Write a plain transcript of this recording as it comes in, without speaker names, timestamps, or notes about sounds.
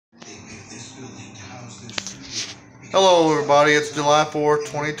Hello everybody, it's July 4th,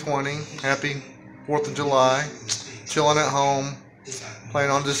 2020. Happy 4th of July. Chilling at home.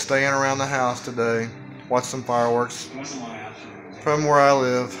 Planning on just staying around the house today. Watch some fireworks from where I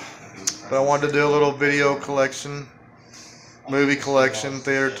live. But I wanted to do a little video collection, movie collection,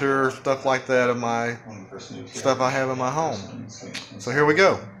 theater tour, stuff like that of my stuff I have in my home. So here we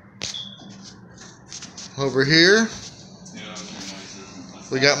go. Over here,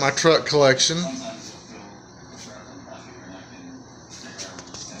 we got my truck collection.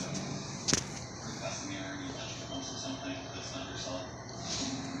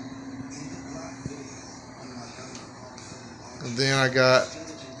 And then I got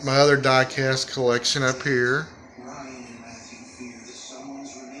my other die-cast collection up here.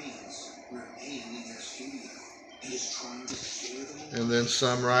 And then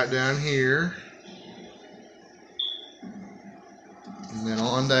some right down here. And then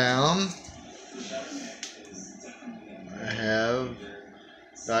on down, I have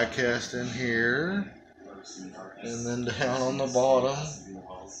die-cast in here. And then down on the bottom,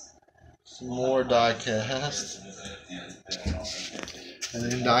 some more die-cast. And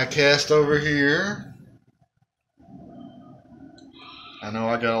then die-cast over here. I know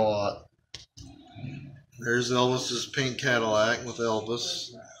I got a lot. There's Elvis's pink Cadillac with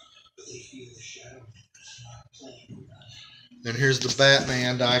Elvis. And here's the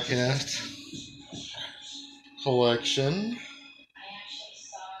Batman die-cast collection.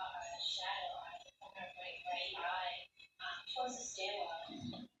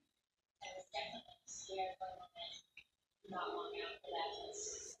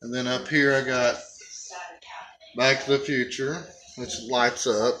 And then up here I got Back to the Future, which lights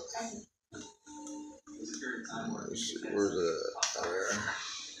up. Let's see, where's it? There.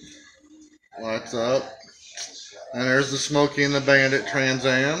 Lights up. And there's the Smokey and the Bandit Trans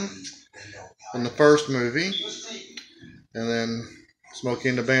Am from the first movie. And then Smokey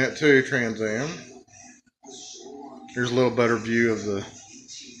and the Bandit 2 Trans Am. Here's a little better view of the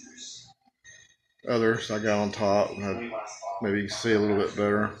others I got on top. Maybe you can see a little bit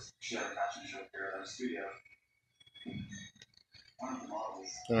better.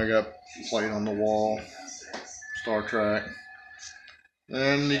 Then I got a plate on the wall, Star Trek.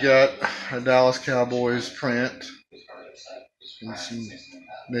 Then you got a Dallas Cowboys print and some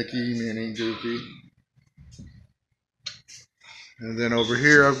Mickey, Minnie, Goofy. And then over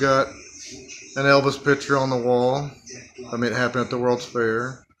here I've got an Elvis picture on the wall. I mean, it happened at the World's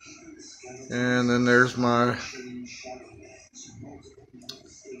Fair. And then there's my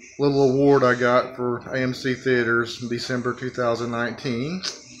little award I got for AMC Theaters in December 2019.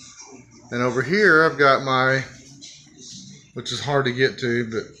 And over here I've got my, which is hard to get to,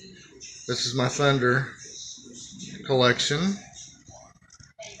 but this is my Thunder collection.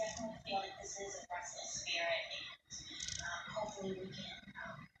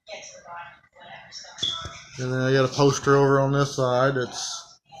 And then I got a poster over on this side. It's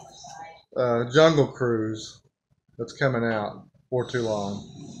Jungle Cruise that's coming out before too long.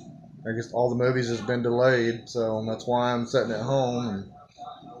 I guess all the movies has been delayed, so that's why I'm sitting at home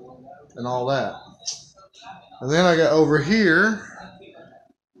and all that. And then I got over here,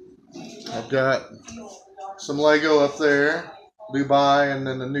 I've got some Lego up there, Dubai, and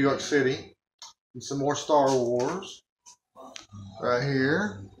then the New York City, and some more Star Wars right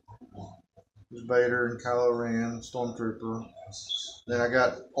here. There's Vader and Kylo Ren, Stormtrooper. Then I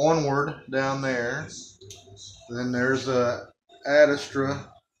got Onward down there. And then there's a Ad Astra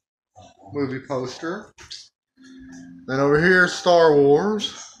movie poster. Then over here, Star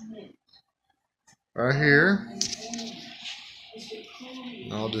Wars. Right here.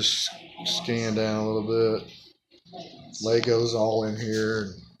 I'll just scan down a little bit. Legos all in here.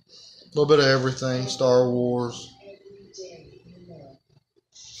 A little bit of everything, Star Wars.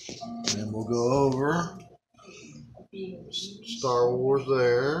 And we'll go over Star Wars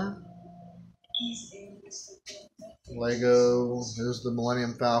there. Lego. Here's the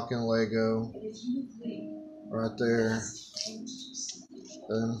Millennium Falcon Lego. Right there.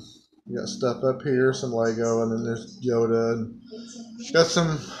 Then you got stuff up here, some Lego, and then there's Yoda. And got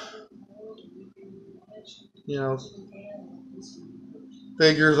some,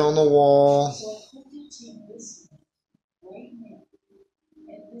 figures on the wall.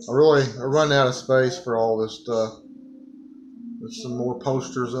 I run out of space for all this stuff. There's some more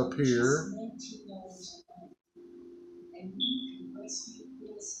posters up here.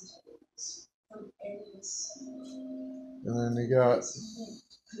 And then you got some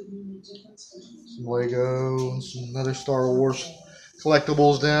Lego, some other Star Wars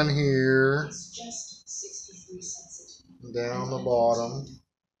collectibles down here. Down the bottom.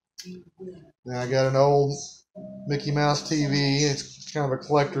 Then I got an old Mickey Mouse TV. It's kind of a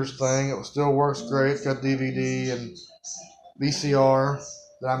collector's thing. It still works great. It's got DVD and VCR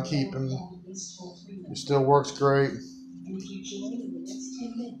that I'm keeping. It still works great.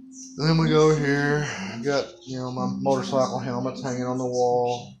 Then we go here. I got, my motorcycle helmets hanging on the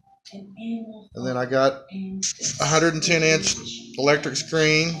wall. And then I got a 110-inch electric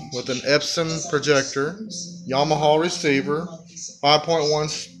screen with an Epson projector, Yamaha receiver, 5.1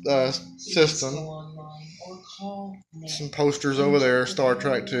 system. Some posters over there, Star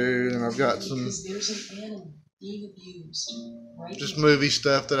Trek 2, and I've got some just movie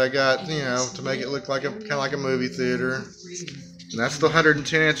stuff that I got, to make it look like kind of like a movie theater. And that's the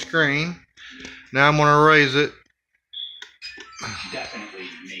 110-inch screen. Now I'm gonna raise it. Definitely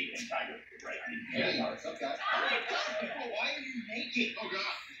made in Tiger, right? Why are you naked? Oh God,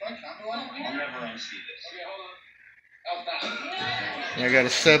 I'll never unsee this. Okay, hold on. And I got a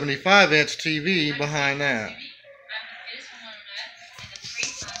 75-inch TV behind that.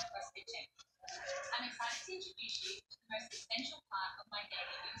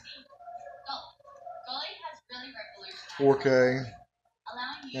 Golly 4K.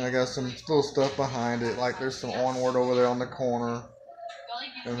 And I got some little stuff behind it, like there's some Onward over there on the corner,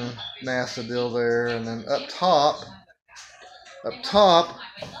 and a NASA deal there, and then up top,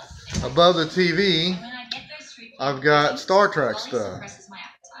 above the TV, I've got Star Trek stuff.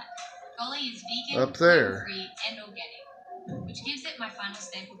 Up there.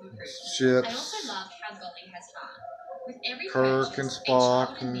 Ships. Kirk and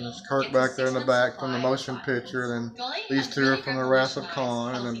Spock, and there's Kirk back there in the back from the motion picture, then these two are from the Wrath of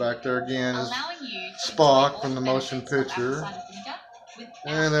Khan, and then back there again is Spock from the motion picture,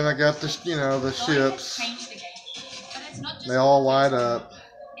 and then I got the ships, they all light up.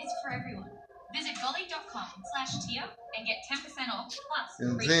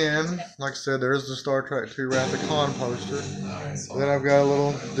 And then, like I said, there's the Star Trek 2 Wrath of Khan poster. Then I've got a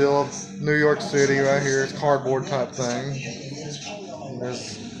little deal of New York City right here. It's cardboard type thing. And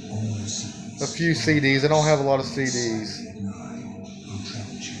there's a few CDs. I don't have a lot of CDs.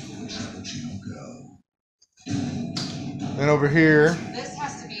 Then over here,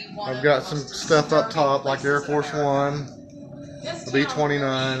 I've got some stuff up top like Air Force One, the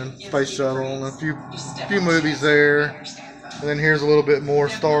B-29, and Space Shuttle, and a few movies there. And then here's a little bit more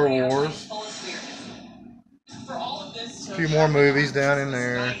Star Wars. A few more movies down in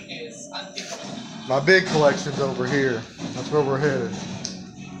there. My big collection's over here. That's where we're headed.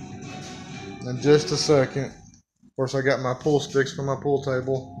 In just a second. Of course, I got my pool sticks from my pool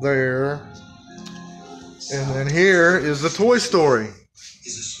table there. And then here is the Toy Story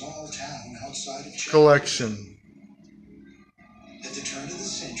collection. At the turn of the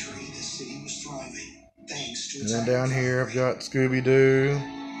century, the city was thriving. And then down here I've got Scooby-Doo,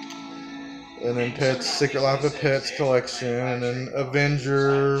 and then Pets, Secret Life of Pets collection, and then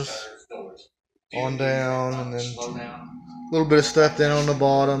Avengers on down, and then a little bit of stuff down on the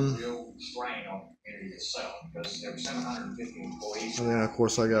bottom. And then of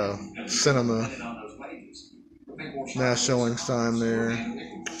course I got a cinema now showing sign there.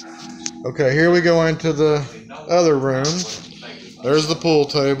 Okay, here we go into the other room. There's the pool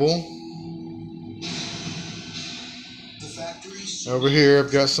table. Over here,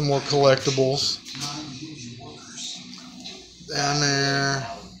 I've got some more collectibles. Down there.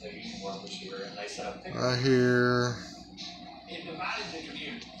 Right here.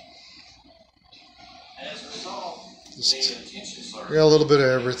 Just got a little bit of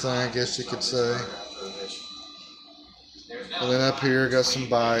everything, I guess you could say. And then up here, got some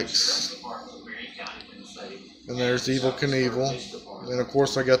bikes. And there's Evel Knievel. And of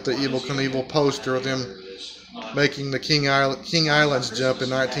course, I got the Evel Knievel poster of them making the King Islands jump in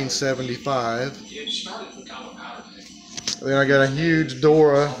 1975. And then I got a huge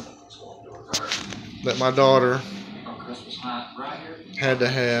Dora that my daughter had to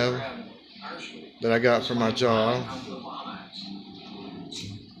have that I got from my job.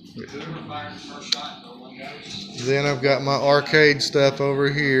 Then I've got my arcade stuff over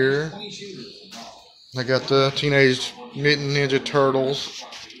here. I got the Teenage Mutant Ninja Turtles,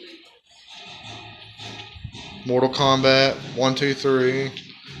 Mortal Kombat 1, 2, 3,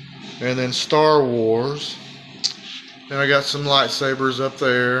 and then Star Wars. Then I got some lightsabers up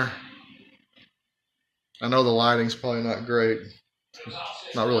there. I know the lighting's probably not great.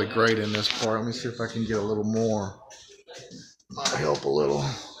 Not really great in this part. Let me see if I can get a little more. Might help a little.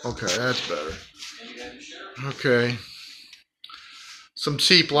 Okay, that's better. Okay. Some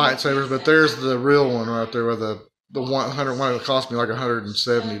cheap lightsabers, but there's the real one right there with the 100 one that cost me like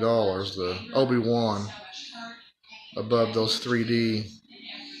 $170. The Obi-Wan above those 3D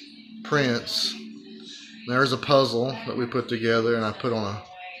prints. There's a puzzle that we put together, and I put on a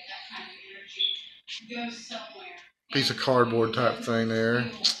piece of cardboard type thing there.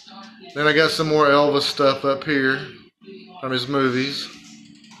 Then I got some more Elvis stuff up here from his movies.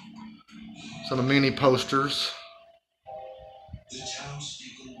 Some mini posters.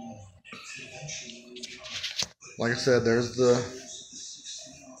 Like I said, there's the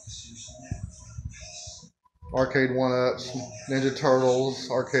arcade 1-ups, Ninja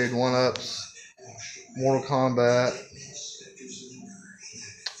Turtles, arcade 1-ups, Mortal Kombat,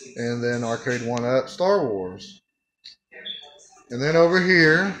 and then arcade 1-up Star Wars. And then over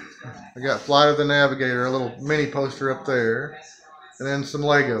here, I got Flight of the Navigator, a little mini poster up there, and then some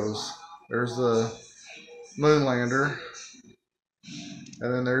Legos. There's the Moonlander,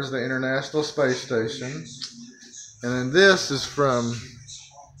 and then there's the International Space Station. And then this is from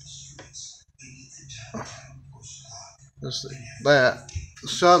that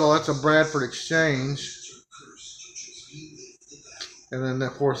shuttle. That's a Bradford Exchange. And then,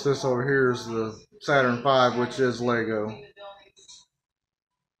 of course, this over here is the Saturn V, which is Lego.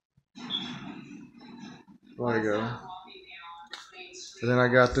 And then I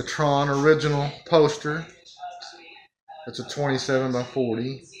got the Tron original poster. It's a 27 by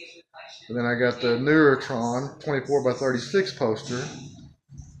 40. And then I got the newer Tron 24 by 36 poster.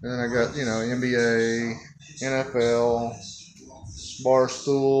 And then I got, you know, NBA, NFL, bar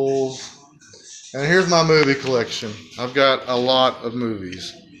stools. And here's my movie collection. I've got a lot of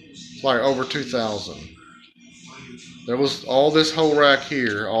movies. It's like over 2,000. There was all this whole rack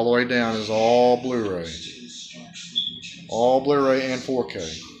here, all the way down, is all Blu-ray. All Blu-ray and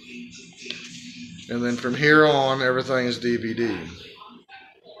 4K. And then from here on, everything is DVD.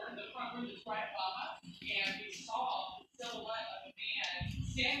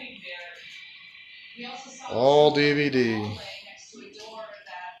 All DVD.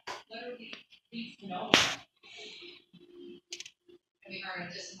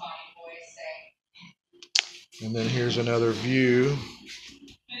 And then here's another view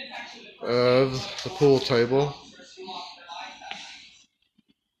of the pool table.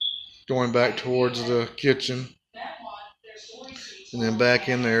 Going back towards the kitchen. And then back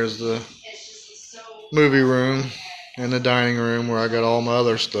in there is the movie room and the dining room where I got all my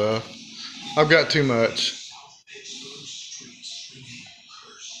other stuff. I've got too much.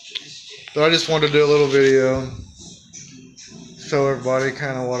 But I just wanted to do a little video. Show everybody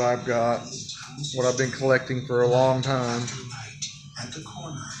kind of what I've got. What I've been collecting for a long time.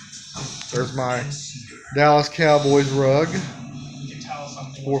 There's my Dallas Cowboys rug.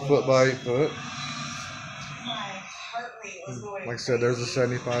 4 foot by 8 foot. Like I said, there's a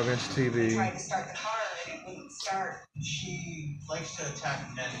 75-inch TV.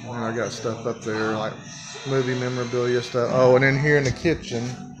 And I got stuff up there like movie memorabilia stuff. Oh, and in here in the kitchen,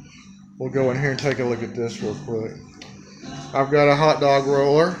 we'll go in here and take a look at this real quick. I've got a hot dog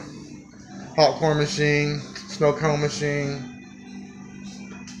roller, popcorn machine, snow cone machine,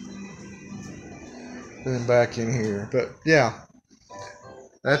 and then back in here. But yeah,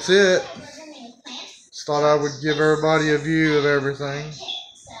 that's it. Just thought I would give everybody a view of everything.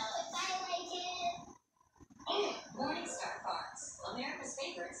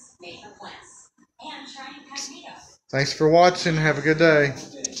 Thanks for watching. Have a good day.